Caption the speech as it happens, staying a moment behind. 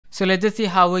So let's just see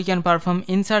how we can perform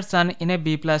insertion in a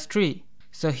B plus tree.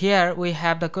 So here we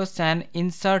have the question: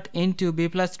 insert into B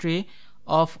plus tree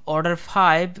of order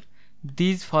 5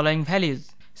 these following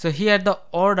values. So here the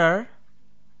order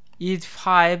is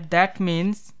 5, that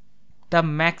means the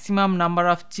maximum number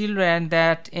of children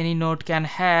that any node can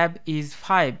have is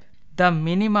 5. The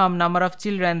minimum number of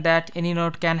children that any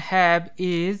node can have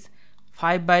is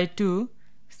 5 by 2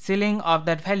 ceiling of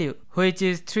that value, which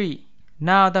is 3.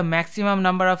 Now the maximum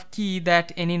number of key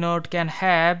that any node can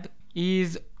have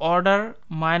is order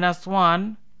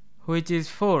 -1, which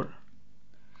is 4.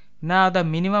 Now the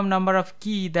minimum number of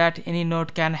key that any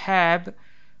node can have,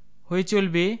 which will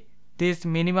be this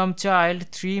minimum child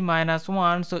 3 minus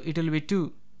 1, so it will be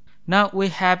 2. Now we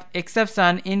have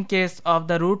exception in case of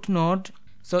the root node.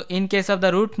 So in case of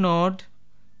the root node,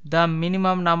 the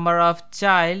minimum number of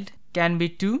child can be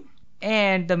 2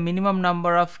 and the minimum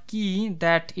number of key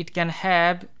that it can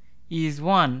have is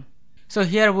 1. So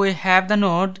here we have the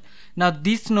node. Now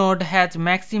this node has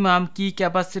maximum key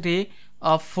capacity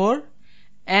of 4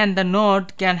 and the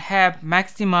node can have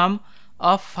maximum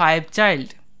of 5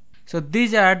 child. So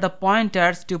these are the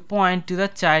pointers to point to the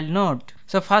child node.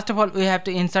 So first of all we have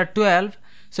to insert 12.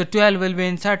 So 12 will be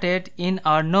inserted in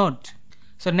our node.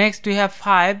 So next we have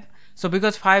 5. So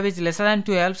because 5 is lesser than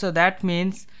 12, so that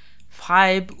means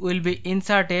 5 will be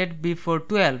inserted before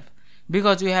 12,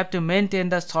 because we have to maintain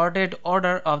the sorted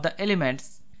order of the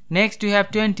elements. Next we have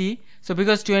 20. So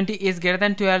because 20 is greater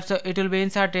than 12, so it will be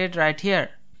inserted right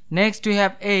here. Next we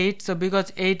have 8. So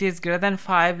because 8 is greater than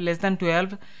 5 less than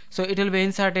 12, so it will be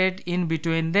inserted in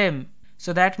between them.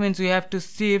 So that means we have to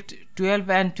shift 12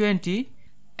 and 20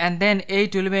 and then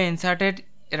 8 will be inserted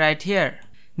right here.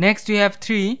 Next we have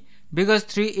 3. Because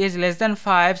 3 is less than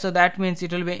 5, so that means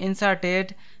it will be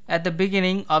inserted at the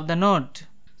beginning of the node.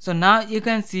 So now you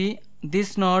can see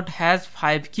this node has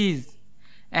 5 keys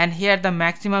and here the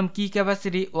maximum key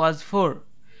capacity was 4.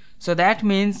 So that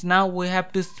means now we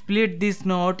have to split this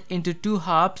node into 2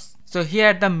 halves. So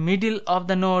here the middle of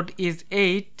the node is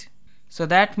 8. So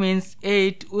that means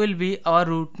 8 will be our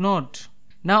root node.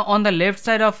 Now on the left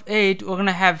side of 8 we're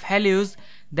gonna have values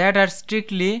that are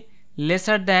strictly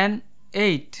lesser than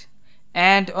 8.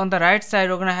 And on the right side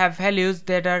we're gonna have values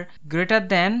that are greater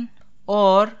than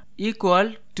or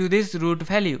equal to this root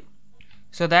value.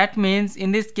 So that means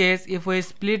in this case if we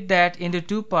split that into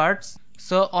 2 parts,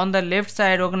 so on the left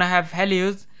side we're gonna have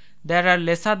values that are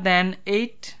lesser than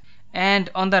 8 and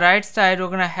on the right side we're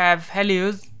gonna have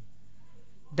values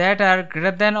that are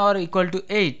greater than or equal to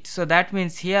 8. So that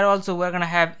means here also we're gonna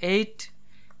have 8,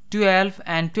 12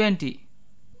 and 20.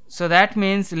 So that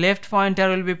means left pointer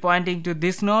will be pointing to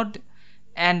this node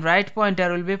and right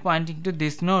pointer will be pointing to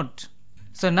this node.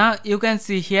 So now you can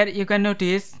see here, you can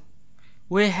notice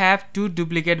we have 2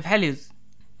 duplicate values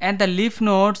and the leaf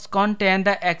nodes contain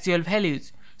the actual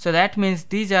values. So that means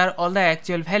these are all the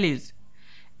actual values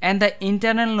and the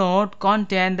internal node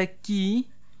contain the key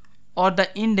or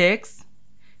the index.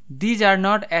 These are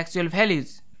not actual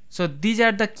values. So these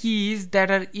are the keys that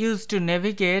are used to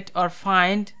navigate or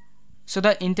find. So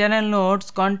the internal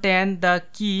nodes contain the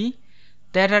key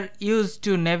that are used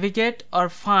to navigate or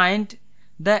find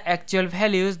the actual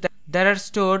values that are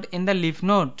stored in the leaf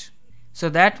node. So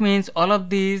that means all of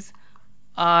these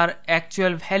are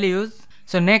actual values.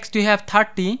 So next we have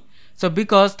 30. So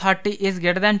because 30 is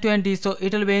greater than 20, so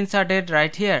it will be inserted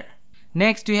right here.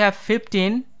 Next we have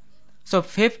 15. So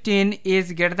 15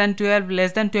 is greater than 12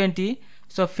 less than 20,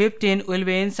 so 15 will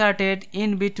be inserted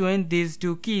in between these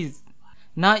 2 keys.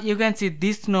 Now you can see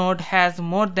this node has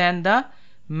more than the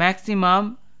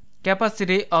maximum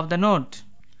capacity of the node.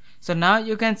 So now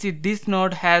you can see this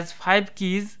node has 5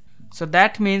 keys. So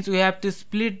that means we have to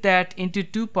split that into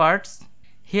 2 parts.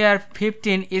 Here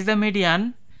 15 is the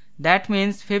median. That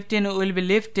means 15 will be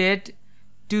lifted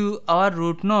to our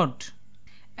root node.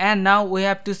 And now we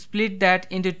have to split that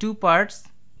into 2 parts.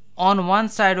 On one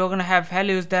side we're gonna have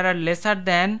values that are lesser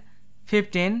than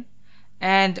 15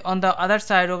 and on the other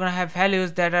side we're gonna have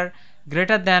values that are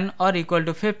greater than or equal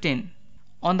to 15.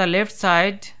 On the left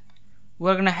side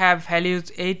we're gonna have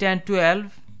values 8 and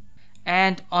 12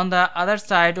 and on the other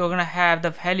side we're gonna have the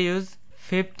values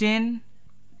 15,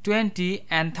 20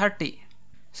 and 30.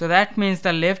 So that means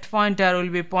the left pointer will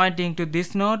be pointing to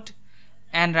this node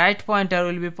and right pointer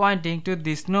will be pointing to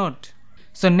this node.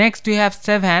 So next we have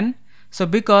 7. So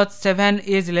because 7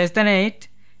 is less than 8,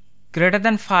 greater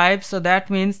than 5, so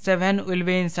that means 7 will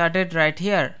be inserted right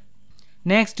here.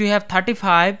 Next we have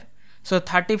 35. So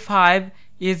 35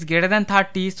 is greater than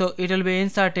 30, so it will be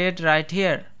inserted right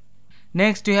here.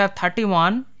 Next we have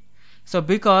 31. So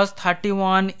because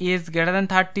 31 is greater than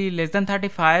 30 less than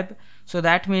 35, so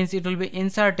that means it will be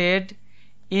inserted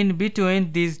in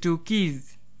between these two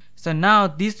keys. So now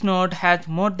this node has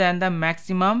more than the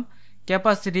maximum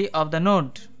capacity of the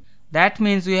node. That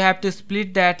means we have to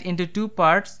split that into two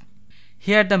parts.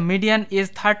 Here the median is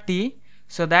 30,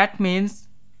 so that means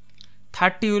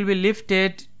 30 will be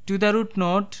lifted to the root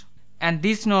node, and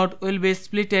this node will be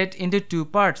splitted into two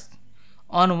parts.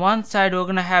 On one side we're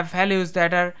gonna have values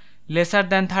that are lesser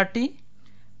than 30,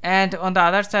 and on the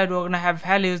other side we're gonna have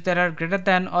values that are greater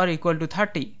than or equal to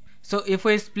 30. So if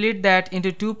we split that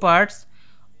into two parts,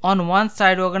 on one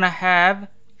side we're gonna have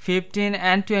 15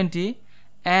 and 20,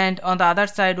 and on the other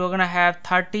side we're gonna have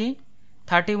 30,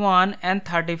 31 and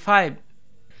 35.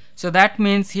 So that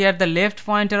means here the left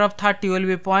pointer of 30 will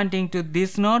be pointing to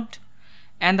this node,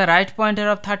 and the right pointer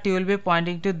of 30 will be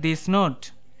pointing to this node.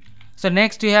 So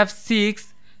next we have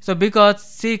 6. So because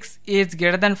 6 is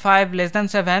greater than 5 less than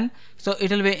 7, so it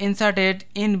will be inserted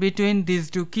in between these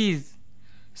two keys.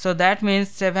 So that means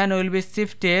 7 will be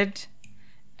shifted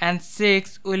and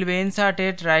 6 will be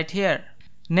inserted right here.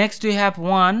 Next we have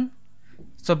 1.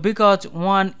 So because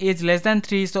 1 is less than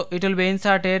 3, so it will be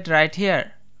inserted right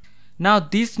here. Now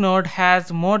this node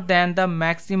has more than the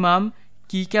maximum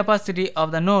key capacity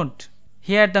of the node.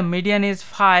 Here the median is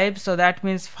 5, so that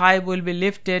means 5 will be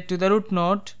lifted to the root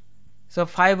node. So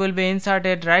 5 will be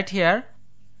inserted right here.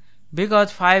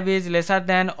 Because 5 is lesser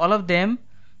than all of them,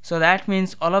 so that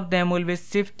means all of them will be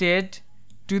shifted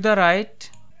to the right,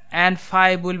 and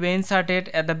 5 will be inserted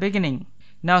at the beginning.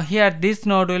 Now here this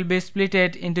node will be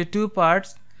splitted into two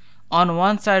parts. On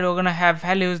one side we're gonna have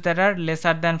values that are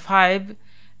lesser than 5,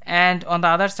 and on the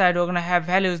other side we're gonna have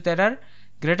values that are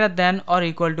greater than or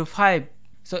equal to 5.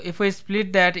 So if we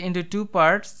split that into two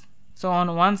parts, so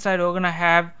on one side we're gonna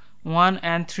have 1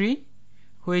 and 3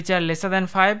 which are lesser than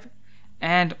 5,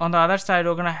 and on the other side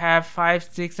we're gonna have 5,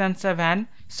 6 and 7.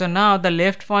 So now the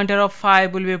left pointer of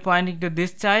 5 will be pointing to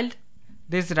this child,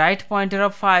 this right pointer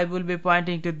of 5 will be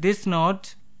pointing to this node.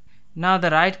 Now the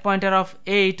right pointer of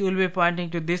 8 will be pointing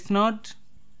to this node,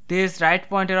 this right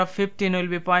pointer of 15 will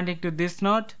be pointing to this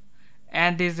node,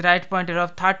 and this right pointer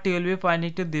of 30 will be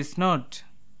pointing to this node.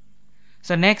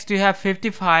 So next we have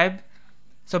 55.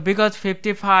 So because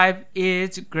 55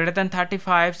 is greater than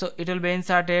 35, so it will be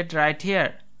inserted right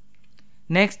here.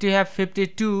 Next we have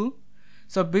 52.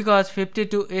 So because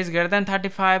 52 is greater than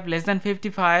 35 less than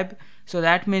 55, so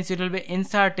that means it will be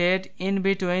inserted in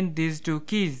between these two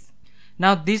keys.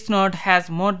 Now this node has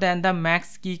more than the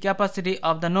max key capacity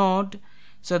of the node,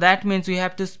 so that means we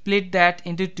have to split that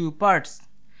into two parts.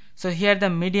 So here the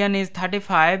median is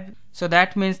 35, so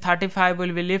that means 35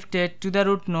 will be lifted to the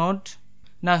root node.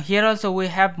 Now here also we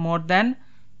have more than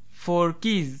 4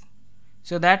 keys,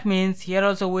 so that means here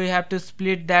also we have to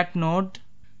split that node.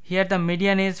 Here the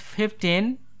median is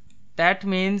 15, that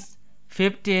means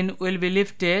 15 will be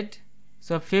lifted,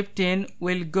 so 15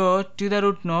 will go to the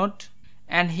root node,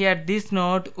 and here this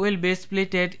node will be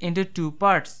splitted into two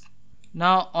parts.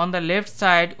 Now on the left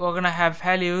side we're gonna have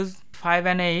values 5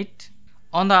 and 8,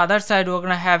 on the other side we're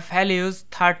gonna have values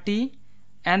 30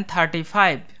 and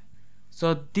 35.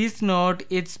 So this node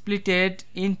is splitted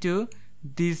into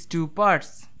these two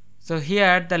parts. So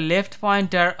here the left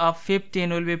pointer of 15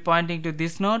 will be pointing to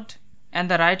this node,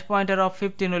 and the right pointer of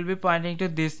 15 will be pointing to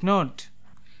this node.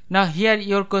 Now here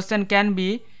your question can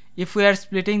be, if we are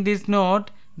splitting this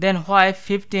node, then why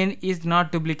 15 is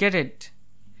not duplicated?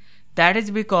 That is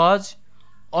because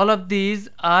all of these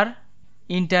are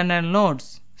internal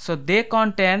nodes, so they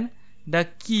contain the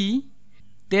key,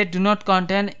 they do not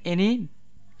contain any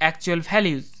actual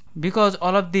values. Because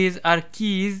all of these are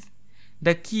keys,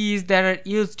 the keys that are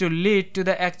used to lead to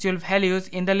the actual values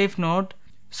in the leaf node,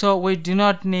 so we do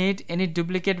not need any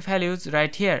duplicate values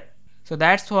right here. So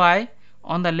that's why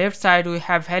on the left side we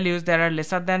have values that are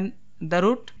lesser than the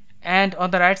root, and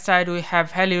on the right side we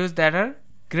have values that are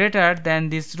greater than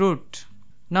this root.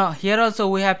 Now here also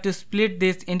we have to split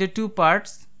this into two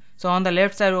parts. So on the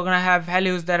left side we're gonna have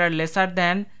values that are lesser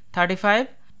than 35,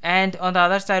 and on the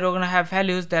other side we're gonna have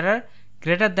values that are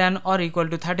greater than or equal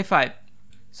to 35.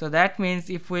 So that means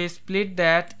if we split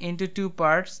that into two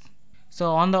parts,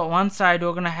 so on the one side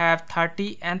we're gonna have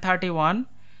 30 and 31,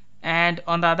 and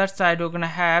on the other side we're gonna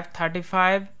have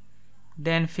 35,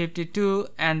 then 52,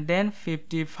 and then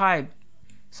 55.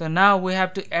 So now we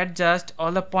have to adjust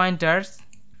all the pointers.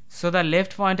 So the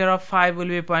left pointer of 5 will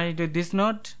be pointing to this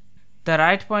node, the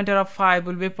right pointer of 5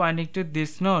 will be pointing to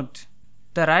this node,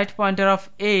 the right pointer of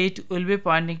 8 will be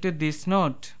pointing to this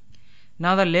node.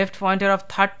 Now the left pointer of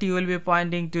 30 will be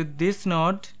pointing to this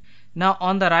node. Now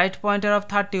on the right pointer of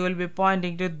 30 will be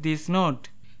pointing to this node.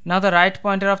 Now the right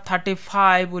pointer of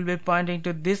 35 will be pointing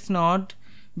to this node,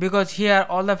 because here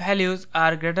all the values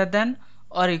are greater than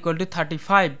or equal to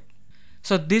 35.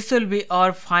 So this will be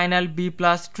our final B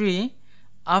plus tree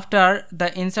after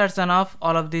the insertion of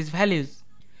all of these values.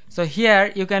 So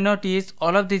here you can notice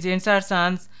all of these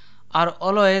insertions are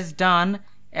always done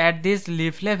at this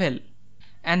leaf level,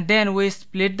 and then we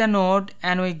split the node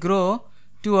and we grow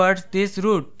towards this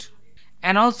root.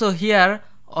 And also here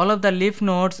all of the leaf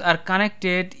nodes are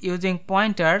connected using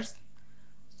pointers.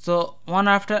 So one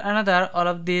after another all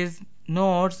of these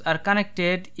nodes are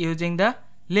connected using the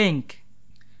link.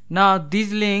 Now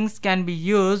these links can be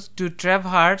used to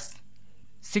traverse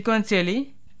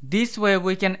sequentially. This way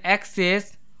we can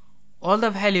access all the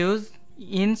values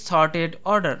in sorted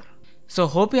order. So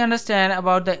hope you understand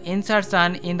about the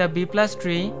insertion in the B plus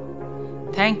tree.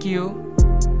 Thank you.